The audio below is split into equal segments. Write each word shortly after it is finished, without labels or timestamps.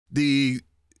The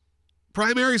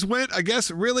primaries went, I guess,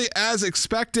 really as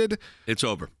expected. It's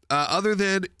over. Other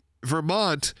than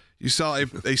Vermont, you saw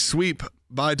a sweep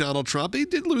by Donald Trump. He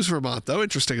did lose Vermont, though,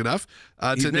 interesting enough,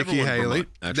 to Nikki Haley.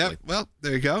 Vermont, actually. Well,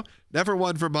 there you go. Never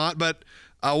won Vermont, but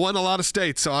won a lot of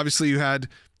states. So obviously you had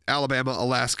Alabama,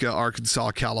 Alaska,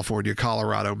 Arkansas, California,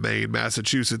 Colorado, Maine,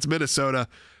 Massachusetts, Minnesota,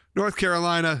 North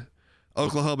Carolina,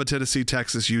 Oklahoma, Tennessee,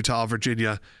 Texas, Utah,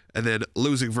 Virginia, and then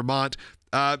losing Vermont.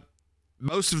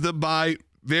 Most of them by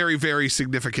very, very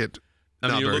significant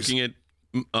numbers. You're looking at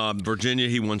Virginia,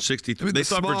 he won 63. They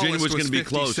thought Virginia was going to be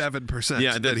close. 57%.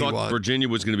 Yeah, they thought Virginia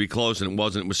was going to be close, and it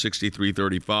wasn't. It was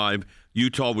 63-35.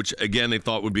 Utah, which, again, they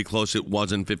thought would be close, it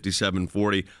wasn't,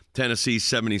 57-40. Tennessee,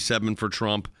 77 for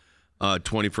Trump,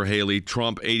 20 for Haley.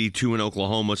 Trump, 82 in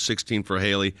Oklahoma, 16 for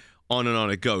Haley. On and on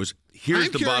it goes.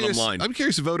 Here's the bottom line. I'm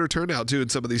curious voter turnout, too, in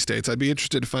some of these states. I'd be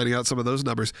interested in finding out some of those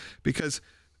numbers because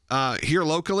here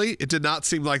locally, it did not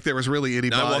seem like there was really any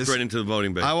buzz. I walked right into the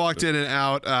voting base. I walked in and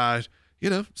out.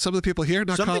 Some of the people here,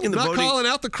 not calling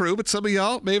out the crew, but some of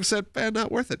y'all may have said,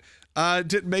 not worth it.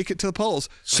 Didn't make it to the polls.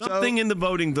 Something in the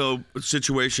voting, though,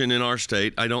 situation in our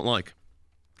state I don't like.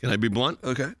 Can I be blunt?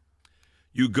 Okay.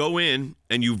 You go in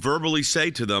and you verbally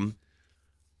say to them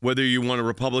whether you want a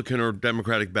Republican or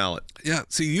Democratic ballot. Yeah.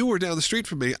 See, you were down the street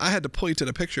from me. I had to point at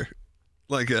a picture,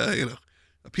 like a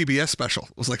PBS special.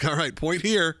 It was like, all right, point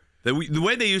here. The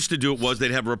way they used to do it was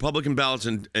they'd have Republican ballots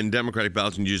and Democratic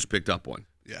ballots, and you just picked up one.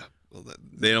 Yeah. Well,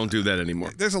 they don't do that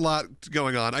anymore. There's a lot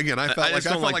going on. Again, I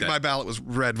felt like my ballot was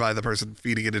read by the person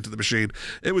feeding it into the machine.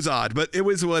 It was odd, but it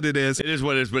was what it is. It is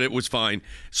what it is, but it was fine.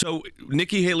 So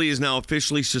Nikki Haley has now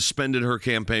officially suspended her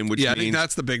campaign, which means, I think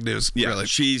that's the big news. Yeah, really.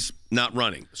 She's not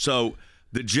running. So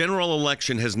the general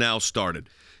election has now started.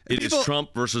 It is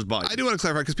Trump versus Biden. I do want to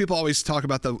clarify because people always talk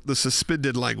about the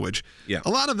suspended language. Yeah. A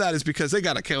lot of that is because they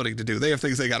got accounting to do. They have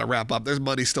things they got to wrap up. There's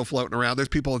money still floating around. There's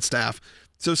people and staff.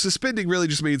 So suspending really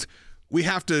just means we're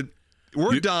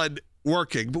done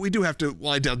working, but we do have to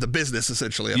wind down the business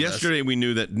essentially. Yesterday we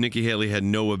knew that Nikki Haley had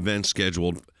no event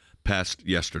scheduled past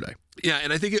yesterday. Yeah,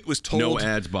 and I think it was told no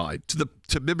ads by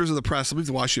to members of the press. I believe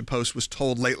the Washington Post was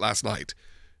told late last night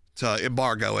to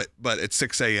embargo it, but at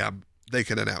 6 a.m. they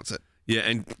can announce it. Yeah,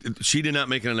 and she did not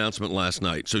make an announcement last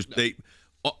night. So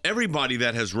everybody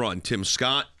that has run, Tim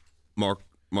Scott, Tim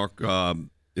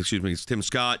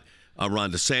Scott,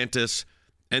 Ron DeSantis,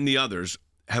 and the others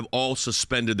have all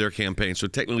suspended their campaigns. So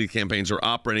technically campaigns are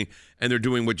operating, and they're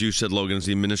doing what you said, Logan, is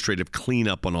the administrative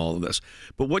cleanup on all of this.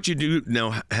 But what you do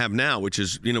have now, which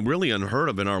is really unheard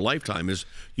of in our lifetime, is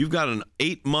you've got an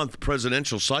 8-month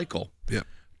presidential cycle. Yeah.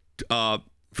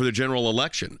 For the general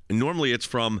election. And normally it's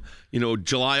from,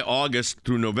 July, August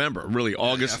through November. Really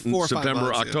August, September,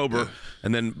 months, October,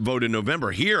 and then vote in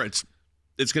November. Here it's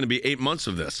going to be 8 months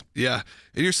of this. Yeah.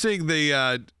 And you're seeing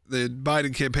the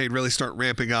Biden campaign really start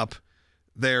ramping up.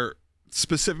 They've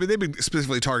been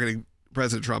specifically targeting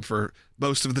President Trump for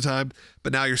most of the time,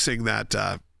 but now you're seeing that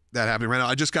happening right now.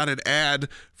 I just got an ad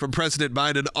from President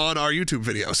Biden on our YouTube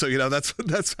video. So,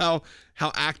 that's how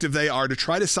active they are to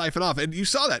try to siphon off. And you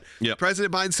saw that. Yep.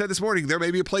 President Biden said this morning, there may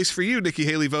be a place for you, Nikki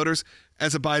Haley voters,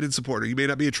 as a Biden supporter. You may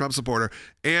not be a Trump supporter.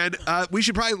 And we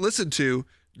should probably listen to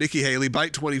Nikki Haley,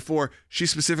 Byte 24. She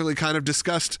specifically kind of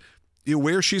discussed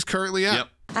where she's currently at. Yep.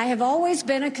 I have always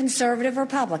been a conservative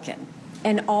Republican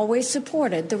and always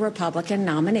supported the Republican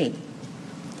nominee.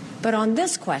 But on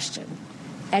this question,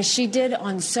 as she did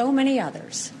on so many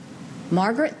others,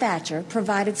 Margaret Thatcher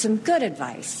provided some good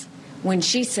advice when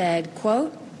she said,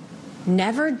 quote,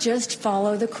 "Never just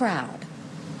follow the crowd.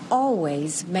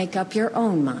 Always make up your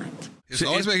own mind." It's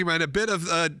always making mind a bit of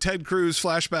Ted Cruz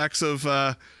flashbacks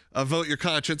of vote your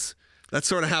conscience. That's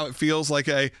sort of how it feels like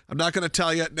I'm not going to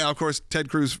tell you. Now, of course, Ted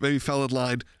Cruz maybe fell in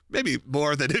line, maybe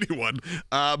more than anyone.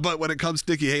 But when it comes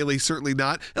to Nikki Haley, certainly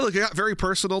not. And look, it got very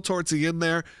personal towards the end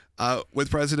there with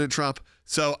President Trump.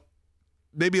 So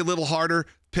maybe a little harder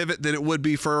pivot than it would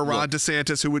be for Ron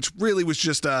DeSantis, which really was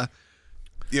just kind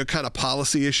of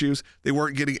policy issues. They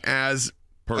weren't getting as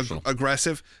personal,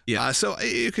 aggressive. Yeah. So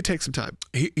it could take some time.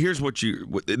 Here's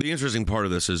the interesting part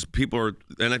of this is people are,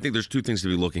 and I think there's two things to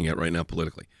be looking at right now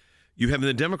politically. You have on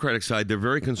the Democratic side, they're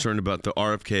very concerned about the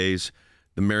RFKs,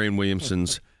 the Marianne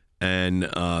Williamsons, and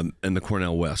the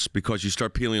Cornel West, because you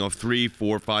start peeling off 3%,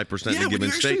 4%, 5% in a given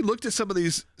state. Actually looked at some of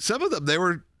them, they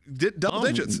did double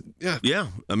digits. Yeah. Yeah.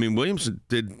 I mean, Williamson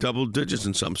did double digits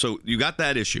in some. So you got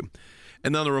that issue.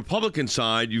 And on the Republican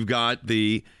side, you've got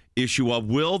the issue of,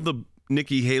 will the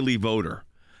Nikki Haley voter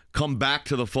come back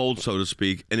to the fold, so to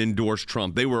speak, and endorse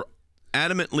Trump? They were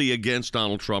adamantly against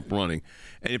Donald Trump running.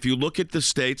 And if you look at the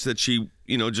states that she,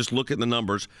 just look at the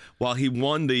numbers, while he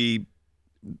won the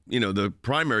the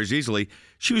primaries easily,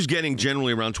 she was getting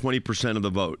generally around 20% of the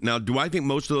vote. Now, do I think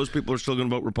most of those people are still going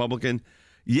to vote Republican?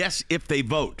 Yes, if they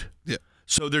vote. Yeah.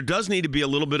 So there does need to be a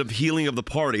little bit of healing of the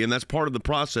party, and that's part of the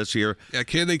process here. Yeah,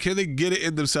 can they get it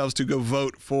in themselves to go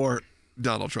vote for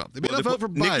Donald Trump? They may not vote for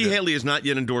Biden. Nikki Haley has not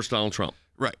yet endorsed Donald Trump.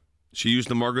 Right. She used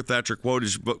the Margaret Thatcher quote: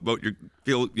 "Is go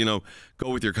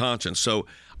with your conscience." So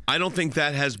I don't think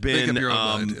that has been. Make up your own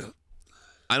mind, yeah.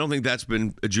 I don't think that's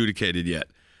been adjudicated yet.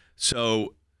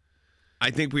 So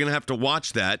I think we're going to have to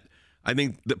watch that. I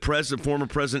think the former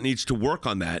president needs to work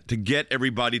on that to get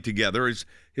everybody together.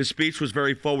 His speech was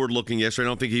very forward-looking yesterday. I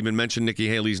don't think he even mentioned Nikki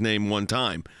Haley's name one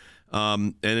time.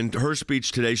 And in her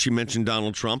speech today, she mentioned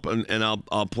Donald Trump, and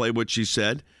I'll play what she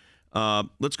said.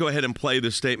 Let's go ahead and play the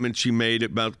statement she made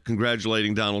about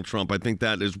congratulating Donald Trump. I think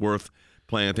that is worth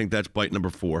playing. I think that's bite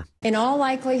number 4. In all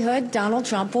likelihood, Donald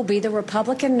Trump will be the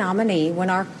Republican nominee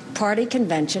when our party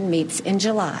convention meets in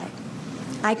July.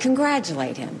 I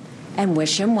congratulate him and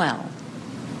wish him well.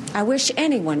 I wish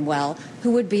anyone well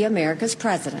who would be America's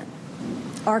president.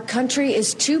 Our country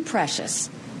is too precious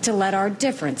to let our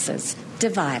differences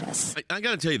divide us. I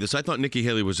got to tell you this. I thought Nikki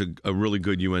Haley was a really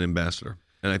good UN ambassador,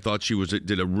 and I thought she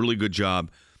did a really good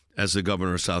job as the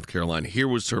governor of South Carolina. Here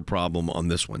was her problem on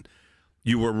this one.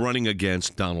 You were running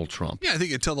against Donald Trump. Yeah, I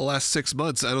think until the last 6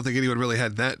 months, I don't think anyone really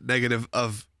had that negative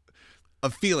of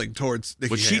feeling towards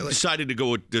Nikki Haley. But she decided to go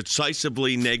with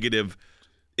decisively negative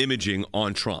imaging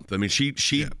on Trump. I mean, she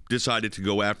decided to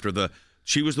go after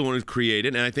she was the one who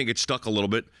created, and I think it stuck a little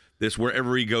bit, this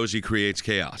wherever he goes, he creates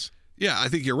chaos. Yeah, I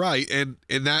think you're right, and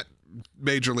that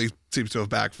majorly seems to have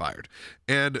backfired.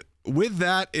 And with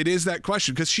that, it is that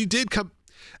question, because she did come,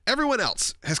 everyone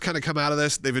else has kind of come out of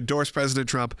this, they've endorsed President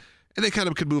Trump, and they kind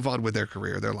of can move on with their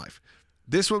career, their life.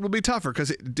 This one will be tougher,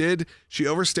 because she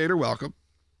overstayed her welcome.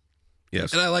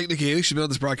 Yes. And I like Nikki Haley. She's been on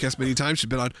this broadcast many times. She's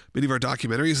been on many of our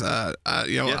documentaries.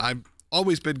 I've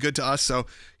always been good to us. So,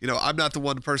 I'm not the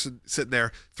one person sitting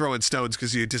there throwing stones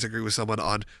because you disagree with someone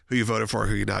on who you voted for or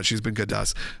who you're not. She's been good to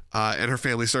us. And her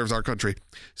family serves our country.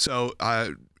 So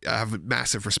I have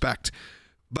massive respect.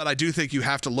 But I do think you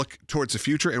have to look towards the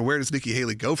future. And where does Nikki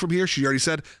Haley go from here? She already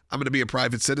said, I'm going to be a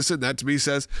private citizen. That to me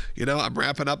says, I'm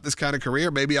wrapping up this kind of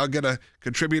career. Maybe I'll get a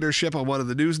contributorship on one of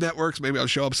the news networks. Maybe I'll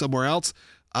show up somewhere else.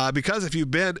 Because if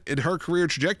you've been in her career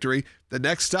trajectory, the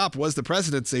next stop was the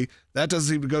presidency. That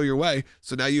doesn't seem to go your way.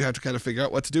 So now you have to kind of figure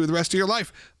out what to do with the rest of your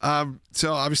life.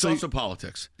 So obviously, it's also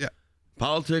politics. Yeah.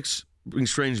 Politics bring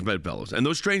strange bedfellows. And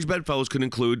those strange bedfellows could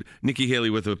include Nikki Haley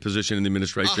with a position in the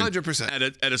administration.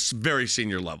 100%. At a very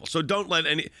senior level. So don't let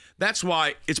that's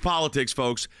why it's politics,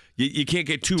 folks. You can't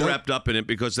get too wrapped up in it,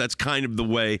 because that's kind of the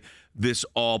way this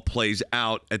all plays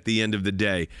out at the end of the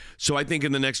day. So I think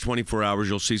in the next 24 hours,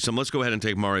 you'll see some. Let's go ahead and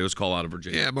take Mario's call out of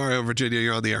Virginia. Yeah, Mario, Virginia,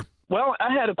 you're on the air. Well,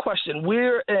 I had a question.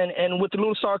 And with a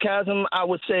little sarcasm, I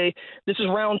would say this is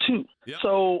round 2. Yep.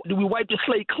 So do we wipe the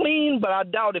slate clean? But I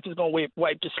doubt if it's going to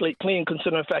wipe the slate clean,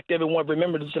 considering the fact everyone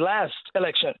remembers the last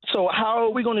election. So how are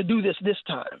we going to do this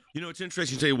time? It's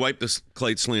interesting to say wipe the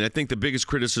slate clean. I think the biggest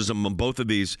criticism of both of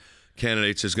these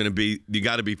candidates is going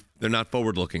to be they're not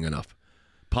forward-looking enough.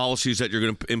 Policies that you're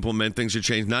going to implement, things that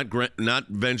change, not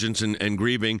vengeance and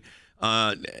grieving.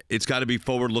 It's got to be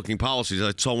forward-looking policies.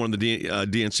 I saw one of the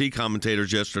DNC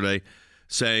commentators yesterday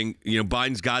saying,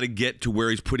 Biden's got to get to where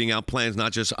he's putting out plans,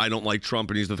 not just I don't like Trump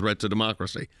and he's the threat to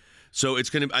democracy. So I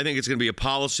think it's going to be a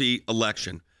policy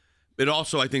election. It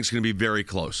also, I think, is going to be very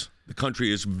close. The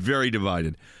country is very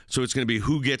divided. So it's going to be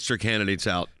who gets their candidates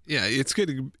out. Yeah, it's going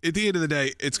to, at the end of the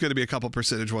day, it's going to be a couple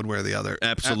percentage one way or the other.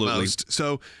 Absolutely. At most.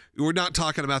 So we're not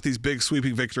talking about these big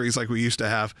sweeping victories like we used to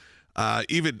have,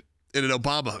 even in an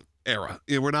Obama era.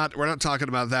 We're not talking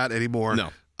about that anymore. No.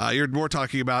 You're more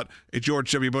talking about a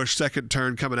George W. Bush second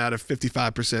term coming out of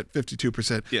 55%,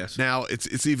 52%. Yes. Now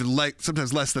it's even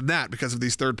sometimes less than that because of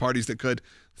these third parties that could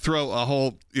throw a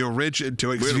whole wrench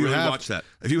into it. We're going to watch that.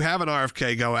 If you have an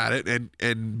RFK go at it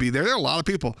and be there are a lot of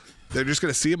people. They're just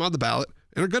going to see him on the ballot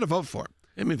and are going to vote for him.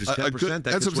 I mean, if it's 10%,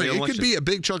 that's what I'm saying. It could be a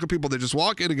big chunk of people that just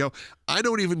walk in and go, I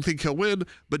don't even think he'll win,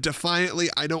 but defiantly,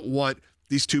 I don't want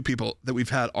these two people that we've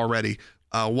had already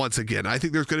once again. I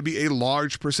think there's going to be a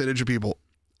large percentage of people.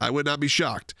 I would not be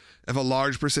shocked if a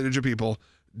large percentage of people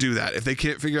do that. If they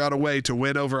can't figure out a way to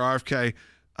win over RFK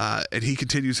and he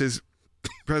continues his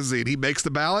presidency and he makes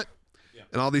the ballot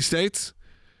in all these states,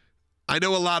 I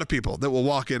know a lot of people that will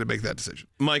walk in and make that decision.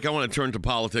 Mike, I want to turn to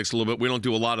politics a little bit. We don't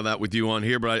do a lot of that with you on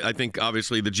here, but I think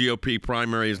obviously the GOP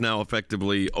primary is now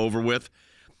effectively over with.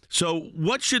 So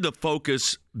what should the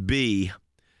focus be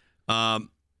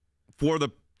for the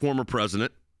former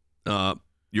president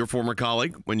your former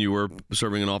colleague when you were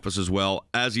serving in office as well,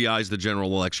 as he eyes the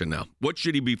general election now? What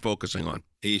should he be focusing on?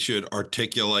 He should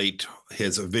articulate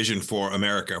his vision for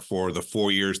America for the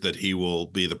 4 years that he will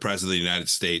be the president of the United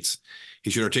States. He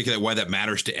should articulate why that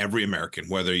matters to every American,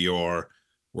 whether you're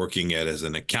working as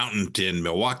an accountant in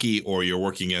Milwaukee or you're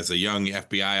working as a young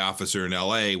FBI officer in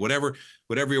LA, whatever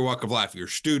your walk of life, you're a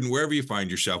student, wherever you find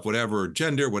yourself, whatever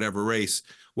gender, whatever race,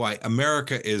 why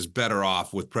America is better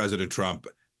off with President Trump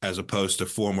as opposed to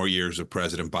 4 more years of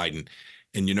President Biden.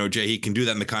 And, Jay, he can do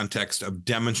that in the context of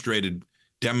demonstrated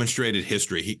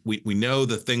history. We know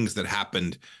the things that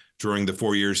happened during the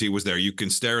 4 years he was there. You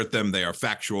can stare at them. They are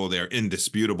factual. They are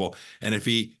indisputable. And if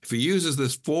he uses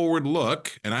this forward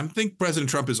look, and I think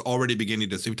President Trump is already beginning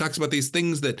to, so he talks about these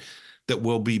things that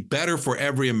will be better for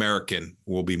every American.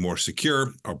 We'll be more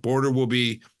secure. Our border will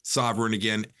be sovereign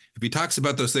again. If he talks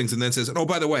about those things and then says, oh,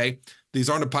 by the way, these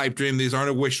aren't a pipe dream. These aren't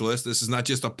a wish list. This is not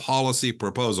just a policy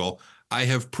proposal. I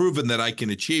have proven that I can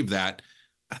achieve that.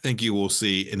 I think you will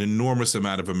see an enormous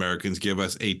amount of Americans give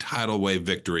us a tidal wave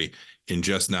victory in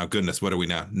just now. Goodness, what are we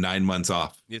now? 9 months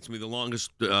off. It's going to be the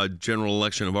longest general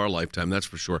election of our lifetime, that's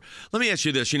for sure. Let me ask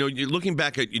you this. You're looking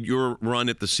back at your run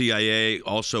at the CIA,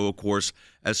 also, of course,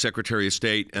 as Secretary of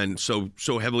State, and so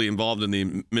heavily involved in the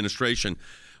administration.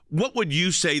 What would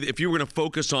you say if you were going to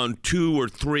focus on 2 or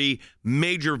 3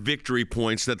 major victory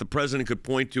points that the president could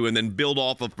point to and then build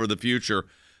off of for the future?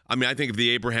 I mean, I think of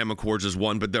the Abraham Accords as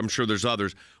one, but I'm sure there's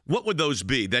others. What would those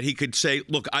be that he could say,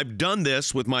 look, I've done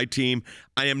this with my team.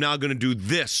 I am now going to do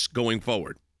this going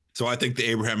forward? So I think the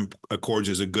Abraham Accords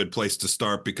is a good place to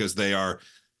start because they are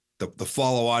the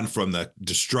follow-on from the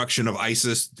destruction of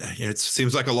ISIS. It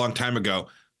seems like a long time ago,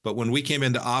 but when we came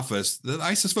into office, the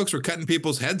ISIS folks were cutting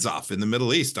people's heads off in the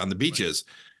Middle East on the beaches.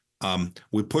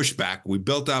 We pushed back. We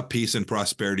built out peace and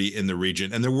prosperity in the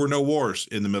region, and there were no wars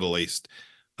in the Middle East.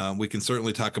 We can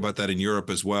certainly talk about that in Europe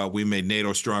as well. We made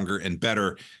NATO stronger and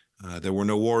better. There were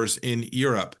no wars in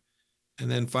Europe. And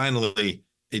then finally,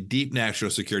 a deep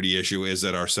national security issue is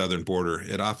at our southern border.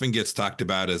 It often gets talked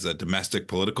about as a domestic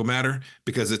political matter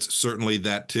because it's certainly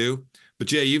that too. But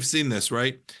Jay, you've seen this,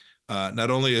 right? Not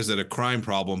only is it a crime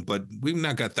problem, but we've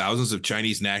now got thousands of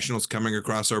Chinese nationals coming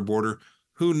across our border.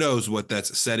 Who knows what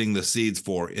that's setting the seeds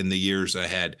for in the years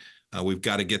ahead? We've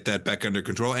got to get that back under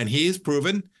control. And he's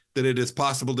proven that it is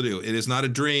possible to do. It is not a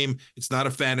dream. It's not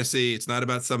a fantasy. It's not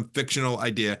about some fictional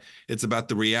idea. It's about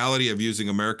the reality of using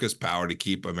America's power to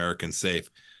keep Americans safe.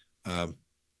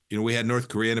 We had North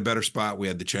Korea in a better spot. We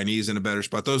had the Chinese in a better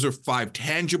spot. Those are 5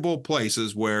 tangible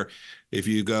places where if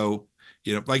you go,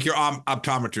 like your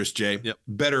optometrist, Jay, yep.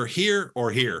 Better here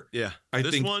or here. Yeah. I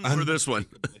this think one or this one.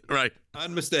 Right.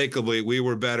 Unmistakably, we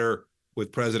were better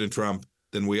with President Trump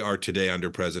than we are today under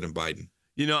President Biden.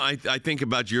 I think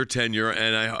about your tenure,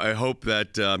 and I hope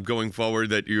that going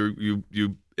forward that you,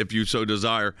 if you so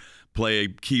desire, play a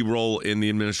key role in the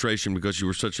administration because you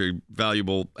were such a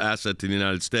valuable asset to the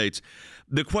United States.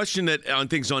 The question that I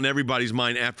think is on everybody's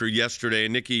mind after yesterday,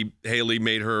 and Nikki Haley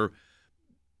made her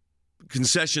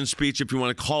concession speech, if you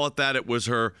want to call it that. It was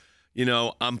her,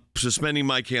 I'm suspending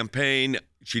my campaign.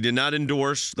 She did not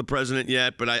endorse the president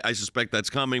yet, but I suspect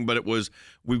that's coming. But it was,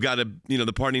 we've got to,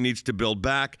 the party needs to build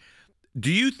back. Do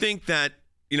you think that,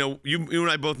 you and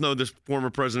I both know this former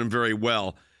president very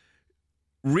well,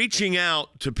 reaching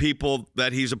out to people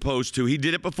that he's opposed to, he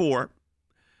did it before,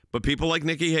 but people like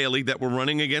Nikki Haley that were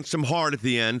running against him hard at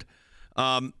the end,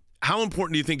 how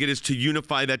important do you think it is to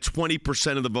unify that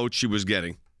 20% of the votes she was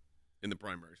getting in the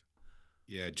primaries?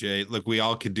 Yeah, Jay, look, we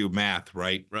all can do math,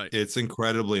 right? Right. It's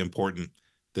incredibly important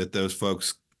that those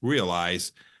folks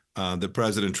realize that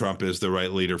President Trump is the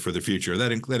right leader for the future.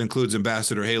 That includes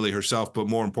Ambassador Haley herself, but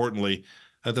more importantly,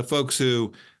 the folks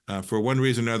who, for one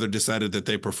reason or another, decided that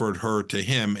they preferred her to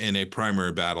him in a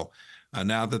primary battle.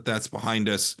 Now that that's behind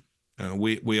us,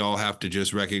 we all have to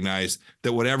just recognize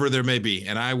that whatever there may be,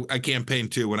 and I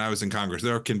campaigned too when I was in Congress,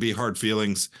 there can be hard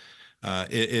feelings.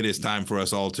 It is time for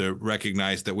us all to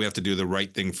recognize that we have to do the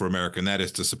right thing for America, and that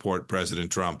is to support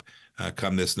President Trump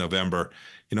come this November.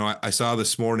 I saw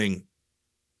this morning,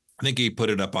 I think he put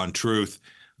it up on Truth.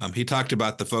 He talked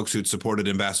about the folks who'd supported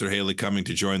Ambassador Haley coming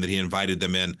to join, that he invited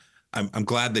them in. I'm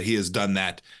glad that he has done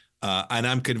that. And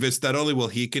I'm convinced not only will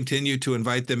he continue to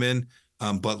invite them in,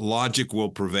 but logic will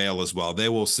prevail as well. They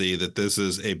will see that this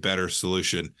is a better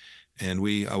solution. And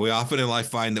we often in life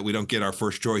find that we don't get our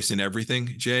first choice in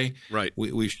everything, Jay. Right.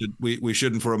 We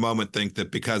shouldn't for a moment think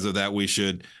that because of that we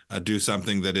should do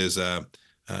something that is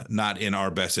not in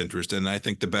our best interest. And I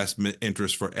think the best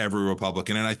interest for every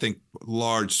Republican, and I think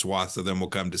large swaths of them will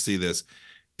come to see this,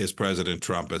 is President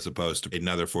Trump as opposed to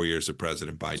another 4 years of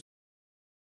President Biden.